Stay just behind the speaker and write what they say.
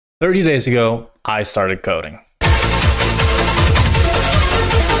30 days ago, I started coding.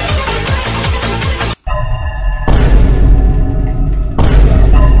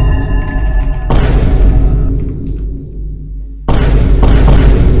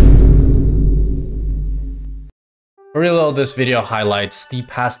 Really, though, this video highlights the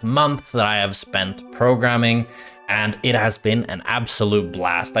past month that I have spent programming, and it has been an absolute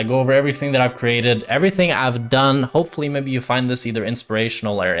blast. I go over everything that I've created, everything I've done. Hopefully, maybe you find this either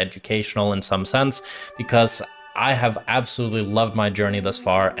inspirational or educational in some sense, because I have absolutely loved my journey thus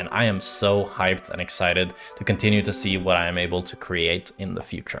far, and I am so hyped and excited to continue to see what I am able to create in the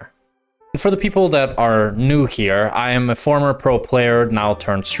future. For the people that are new here, I am a former pro player, now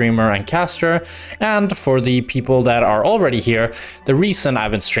turned streamer and caster. And for the people that are already here, the reason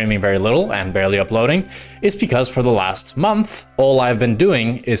I've been streaming very little and barely uploading is because for the last month, all I've been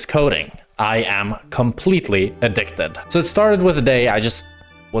doing is coding. I am completely addicted. So it started with a day I just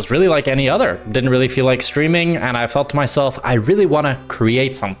was really like any other. Didn't really feel like streaming, and I thought to myself, I really want to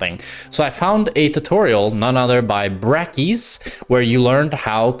create something. So I found a tutorial, none other by Brackies, where you learned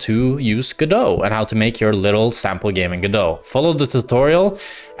how to use Godot and how to make your little sample game in Godot. Followed the tutorial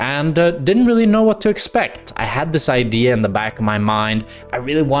and didn't really know what to expect. I had this idea in the back of my mind. I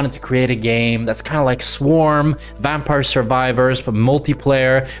really wanted to create a game that's kind of like Swarm, Vampire Survivors, but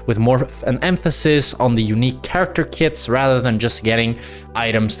multiplayer with more of an emphasis on the unique character kits rather than just getting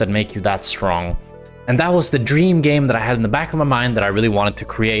items that make you that strong. And that was the dream game that I had in the back of my mind that I really wanted to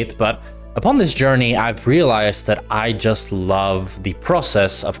create. But upon this journey, I've realized that I just love the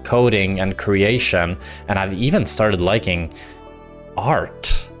process of coding and creation, and I've even started liking art,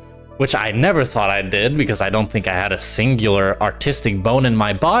 which I never thought I did because I don't think I had a singular artistic bone in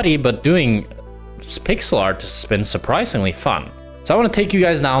my body, but doing pixel art has been surprisingly fun. So I want to take you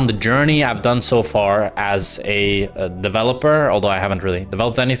guys down the journey I've done so far as a developer, although I haven't really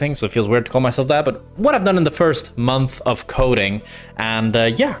developed anything, so it feels weird to call myself that, but what I've done in the first month of coding, and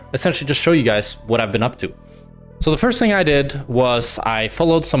yeah, essentially just show you guys what I've been up to. So the first thing I did was I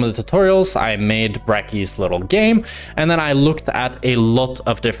followed some of the tutorials, I made Bracky's little game, and then I looked at a lot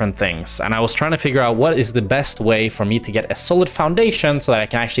of different things. And I was trying to figure out what is the best way for me to get a solid foundation so that I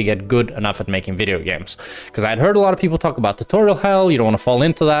can actually get good enough at making video games. Because I'd heard a lot of people talk about tutorial hell, you don't want to fall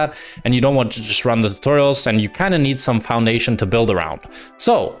into that, and you don't want to just run the tutorials, and you kind of need some foundation to build around.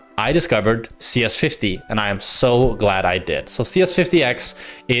 So I discovered CS50, and I am so glad I did. So CS50X,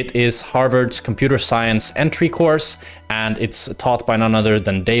 it is Harvard's computer science entry course, and it's taught by none other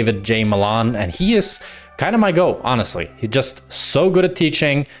than David J. Milan, and he is kind of my go, honestly. He's just so good at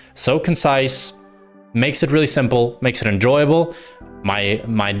teaching, so concise, makes it really simple, makes it enjoyable.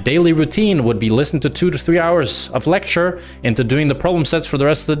 My daily routine would be listen to 2 to 3 hours of lecture into doing the problem sets for the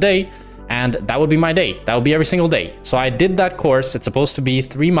rest of the day, and that would be my day. That would be every single day. So I did that course. It's supposed to be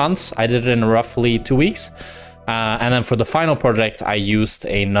 3 months. I did it in roughly 2 weeks. And then for the final project, I used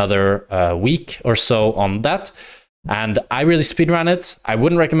another week or so on that. And I really speedrun it. I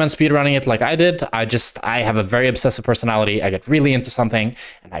wouldn't recommend speedrunning it like I did. I have a very obsessive personality. I get really into something,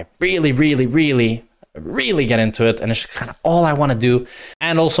 and I really get into it. And it's kind of all I want to do.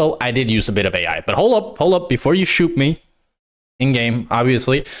 And also, I did use a bit of AI. But hold up, before you shoot me, in-game,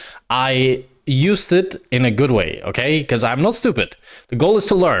 obviously, I used it in a good way, okay? Because I'm not stupid. The goal is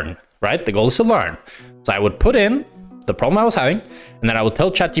to learn, right? The goal is to learn. So I would put in the problem I was having, and then I would tell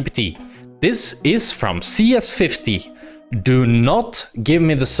ChatGPT, this is from CS50. Do not give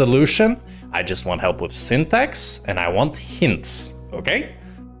me the solution. I just want help with syntax, and I want hints, okay?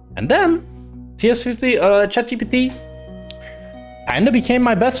 And then ChatGPT kind of became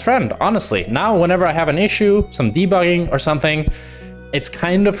my best friend, honestly. Now, whenever I have an issue, some debugging or something, it's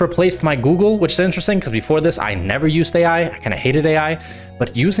kind of replaced my Google, which is interesting because before this, I never used AI. I kind of hated AI,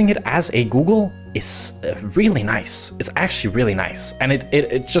 but using it as a Google is really nice. It's actually really nice. And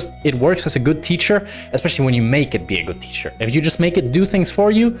it works as a good teacher, especially when you make it be a good teacher. If you just make it do things for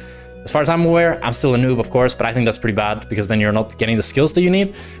you, as far as I'm aware, I'm still a noob, of course, but I think that's pretty bad because then you're not getting the skills that you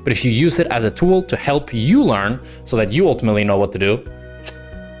need. But if you use it as a tool to help you learn so that you ultimately know what to do,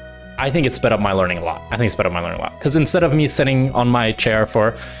 I think it sped up my learning a lot. Because instead of me sitting on my chair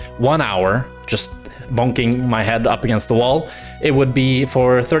for 1 hour, just bonking my head up against the wall, it would be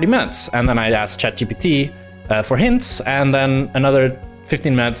for 30 minutes. And then I'd ask ChatGPT for hints, and then another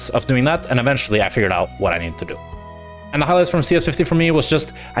 15 minutes of doing that. And eventually I figured out what I needed to do. And the highlights from CS50 for me was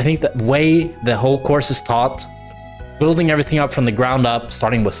just, I think the way the whole course is taught, building everything up from the ground up,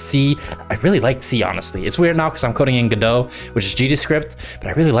 starting with C. I really liked C, honestly. It's weird now because I'm coding in Godot, which is GDScript, but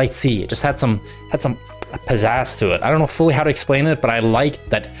I really liked C. It just had some pizzazz to it. I don't know fully how to explain it, but I liked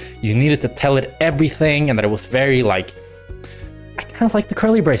that you needed to tell it everything and that it was very like, kind of like the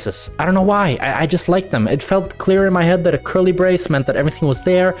curly braces. I don't know why, I just like them. It felt clear in my head that a curly brace meant that everything was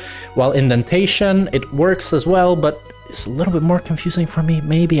there, while indentation, it works as well, but it's a little bit more confusing for me.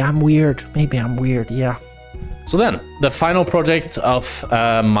 Maybe I'm weird, yeah. So then, the final project of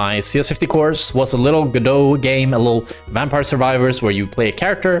my CS50 course was a little Godot game, a little Vampire Survivors, where you play a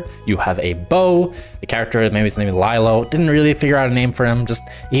character, you have a bow, the character, maybe his name is Lilo, didn't really figure out a name for him, just,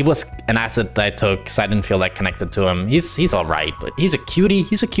 he was an asset that I took, so I didn't feel that connected to him. He's alright, but he's a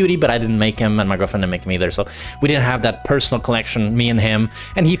cutie, but I didn't make him, and my girlfriend didn't make him either, so we didn't have that personal connection, me and him,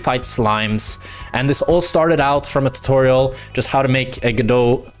 and he fights slimes, and this all started out from a tutorial, just how to make a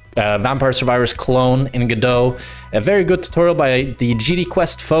Godot Vampire Survivors clone in Godot. A very good tutorial by the GD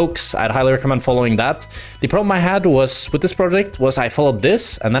Quest folks. I'd highly recommend following that. The problem I had was with this project was I followed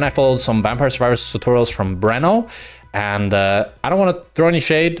this, and then I followed some Vampire Survivors tutorials from Breno. And I don't want to throw any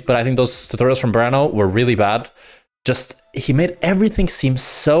shade, but I think those tutorials from Breno were really bad. Just, he made everything seem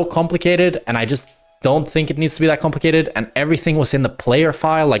so complicated, and I just don't think it needs to be that complicated. And everything was in the player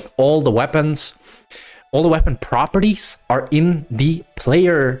file, like all the weapons. All the weapon properties are in the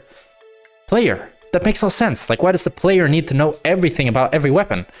player. That makes no sense. Like, why does the player need to know everything about every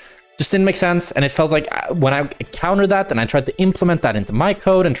weapon? Just didn't make sense, and it felt like when I encountered that and I tried to implement that into my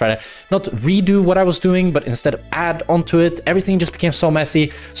code and try to not redo what I was doing, but instead add onto it, everything just became so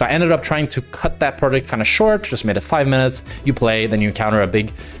messy. So I ended up trying to cut that project kind of short, just made it 5 minutes. You play, then you encounter a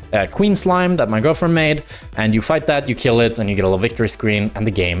big queen slime that my girlfriend made, and you fight that, you kill it, and you get a little victory screen, and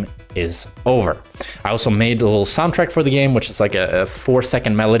the game is over. I also made a little soundtrack for the game, which is like a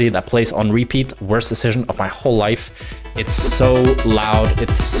 4-second melody that plays on repeat. Worst decision of my whole life. It's so loud,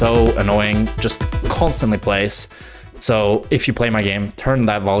 it's so annoying, just constantly plays. So if you play my game, turn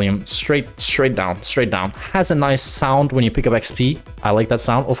that volume straight down. Has a nice sound when you pick up XP. I like that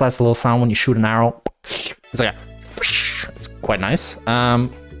sound. Also has a little sound when you shoot an arrow. It's like it's quite nice.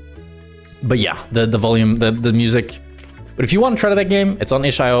 But yeah, the volume, the music. But if you want to try that game, it's on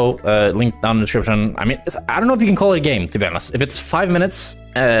itch.io, link down in the description. I mean, I don't know if you can call it a game, to be honest. If it's 5 minutes,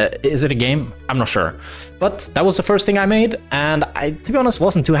 is it a game? I'm not sure. But that was the first thing I made, and I, to be honest,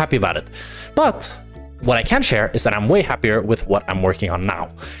 wasn't too happy about it. But what I can share is that I'm way happier with what I'm working on now.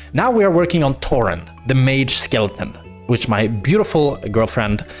 Now we are working on Torin, the mage skeleton, which my beautiful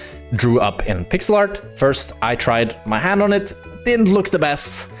girlfriend drew up in pixel art. First, I tried my hand on it. Didn't look the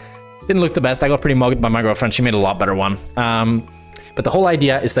best. I got pretty mugged by my girlfriend. She made a lot better one. But the whole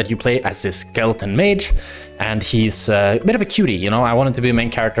idea is that you play as this skeleton mage, and he's a bit of a cutie, you know? I wanted to be a main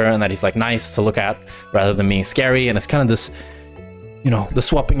character and that he's like nice to look at rather than being scary. And it's kind of this, you know, the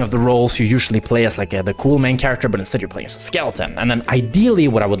swapping of the roles. You usually play as like the cool main character, but instead you're playing as a skeleton. And then ideally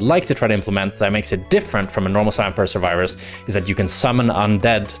what I would like to try to implement that makes it different from a normal Vampire Survivors is that you can summon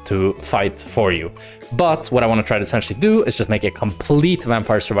undead to fight for you. But what I want to try to essentially do is just make a complete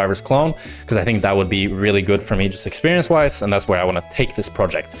Vampire Survivors clone, because I think that would be really good for me just experience-wise, and that's where I want to take this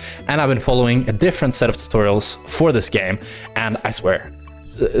project. And I've been following a different set of tutorials for this game, and I swear,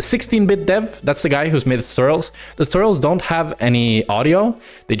 16-bit dev, that's the guy who's made the tutorials. The tutorials don't have any audio,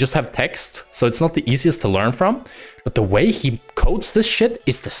 they just have text, so it's not the easiest to learn from. But the way he codes this shit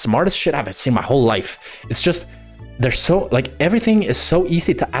is the smartest shit I've seen my whole life. It's just, they're so, like, everything is so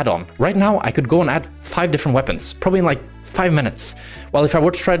easy to add on. Right now, I could go and add 5 different weapons, probably in like 5 minutes. While if I were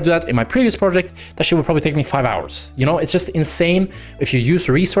to try to do that in my previous project, that shit would probably take me 5 hours. You know, it's just insane. If you use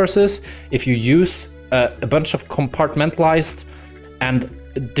resources, if you use a bunch of compartmentalized and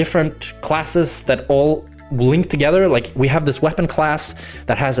different classes that all link together. Like, we have this weapon class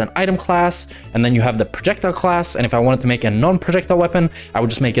that has an item class, and then you have the projectile class, and if I wanted to make a non-projectile weapon, I would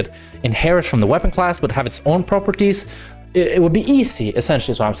just make it inherit from the weapon class but have its own properties. It would be easy,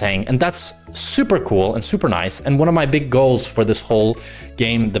 essentially, is what I'm saying, and that's super cool and super nice. And one of my big goals for this whole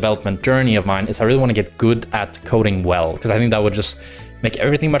game development journey of mine is I really want to get good at coding well, because I think that would just make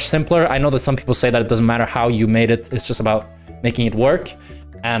everything much simpler. I know that some people say that it doesn't matter how you made it, it's just about making it work.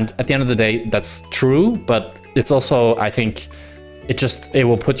 And at the end of the day, that's true, but it's also, I think, it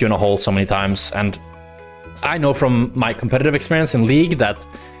will put you in a hole so many times. And I know from my competitive experience in League that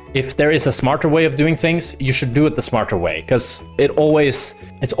if there is a smarter way of doing things, you should do it the smarter way, because it's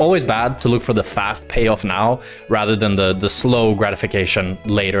always bad to look for the fast payoff now rather than the slow gratification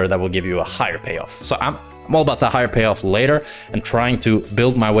later that will give you a higher payoff. So I'm all about the higher payoff later and trying to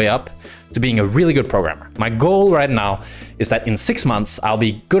build my way up to being a really good programmer. My goal right now is that in 6 months, I'll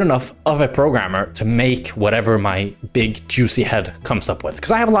be good enough of a programmer to make whatever my big juicy head comes up with.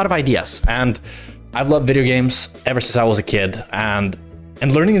 Because I have a lot of ideas, and I've loved video games ever since I was a kid, and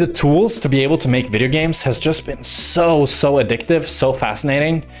And learning the tools to be able to make video games has just been so addictive, so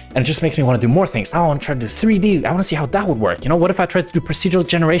fascinating, and it just makes me want to do more things. Now I want to try to do 3D. I want to see how that would work. You know, what if I tried to do procedural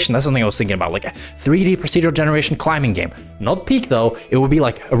generation? That's something I was thinking about, like a 3D procedural generation climbing game. Not Peak though, it would be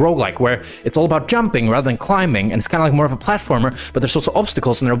like a roguelike where it's all about jumping rather than climbing, and it's kind of like more of a platformer, but there's also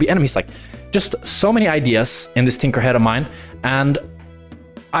obstacles and there'll be enemies. Like, just so many ideas in this Tinkerhead of mine, and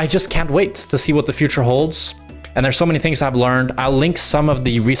I just can't wait to see what the future holds. And there's so many things I've learned. I'll link some of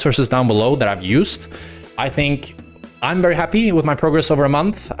the resources down below that I've used. I think I'm very happy with my progress over a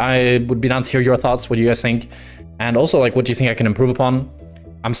month. I would be down to hear your thoughts, what you guys think. And also, like, what do you think I can improve upon?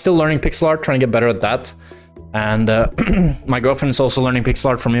 I'm still learning pixel art, trying to get better at that. And my girlfriend is also learning pixel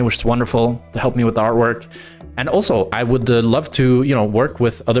art from me, which is wonderful, to help me with the artwork. And also, I would love to, you know, work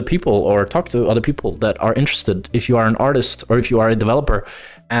with other people or talk to other people that are interested. If you are an artist or if you are a developer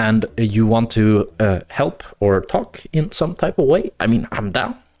and you want to help or talk in some type of way, I mean, I'm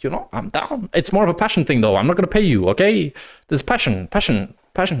down, you know, I'm down. It's more of a passion thing though. I'm not going to pay you, okay? This is passion.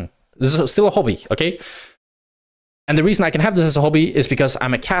 This is still a hobby, okay? And the reason I can have this as a hobby is because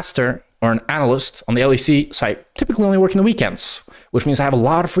I'm a caster or an analyst on the LEC, so I typically only work in the weekends, which means I have a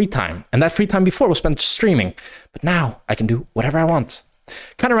lot of free time. And that free time before was spent streaming, but now I can do whatever I want.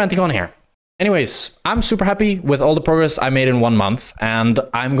 Kind of ranting on here. Anyways, I'm super happy with all the progress I made in 1 month, and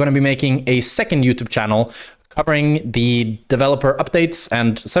I'm going to be making a second YouTube channel covering the developer updates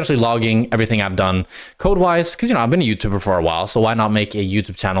and essentially logging everything I've done code-wise, because, you know, I've been a YouTuber for a while, so why not make a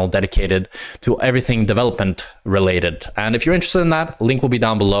YouTube channel dedicated to everything development related? And if you're interested in that, link will be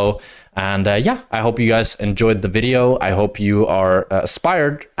down below. And yeah, I hope you guys enjoyed the video. I hope you are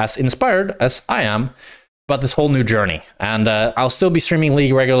inspired as I am about this whole new journey. And I'll still be streaming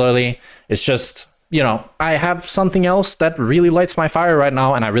League regularly. It's just, you know, I have something else that really lights my fire right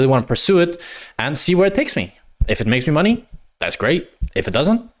now, and I really want to pursue it and see where it takes me. If it makes me money, that's great. If it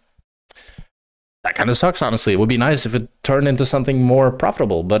doesn't, that kind of sucks, honestly. It would be nice if it turned into something more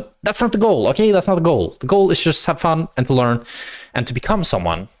profitable, but that's not the goal, okay? That's not the goal. The goal is just to have fun and to learn and to become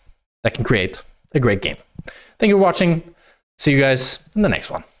someone that can create a great game. Thank you for watching. See you guys in the next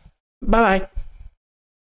one. Bye-bye.